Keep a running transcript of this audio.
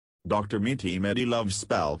Dr. Meaty Medi Love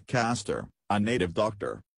Spellcaster, a native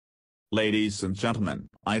doctor. Ladies and gentlemen,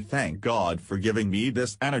 I thank God for giving me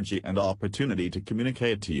this energy and opportunity to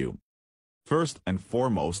communicate to you. First and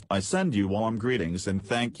foremost, I send you warm greetings and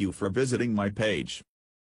thank you for visiting my page.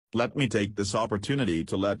 Let me take this opportunity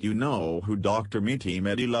to let you know who Dr. Meaty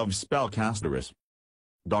Medi Love Spellcaster is.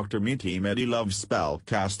 Dr. Meaty Medi Love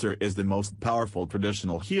Spellcaster is the most powerful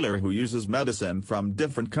traditional healer who uses medicine from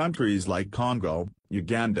different countries like Congo,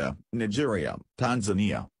 Uganda, Nigeria,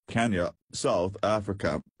 Tanzania, Kenya, South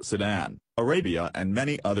Africa, Sudan, Arabia and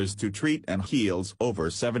many others to treat and heals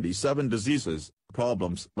over 77 diseases,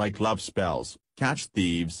 problems like love spells, catch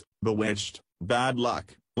thieves, bewitched, bad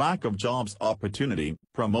luck, lack of jobs opportunity,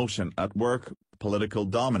 promotion at work, political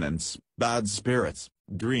dominance, bad spirits,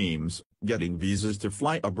 dreams, getting visas to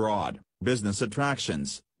fly abroad, business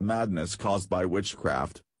attractions, madness caused by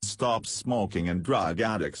witchcraft, stop smoking and drug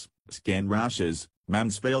addicts, skin rashes,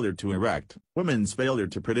 men's failure to erect, women's failure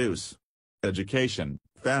to produce, education,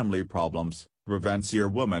 family problems, prevents your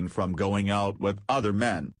woman from going out with other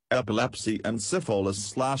men, epilepsy and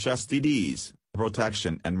syphilis/STDs,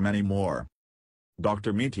 protection and many more.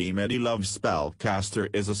 Dr. Meaty Medi Love Spellcaster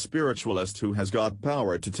is a spiritualist who has got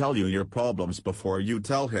power to tell you your problems before you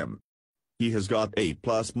tell him. He has got A+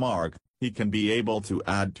 mark, he can be able to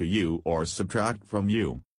add to you or subtract from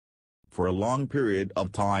you. For a long period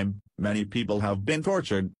of time, many people have been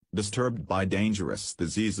tortured, disturbed by dangerous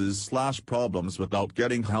diseases/problems without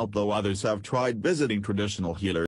getting help, though others have tried visiting traditional healers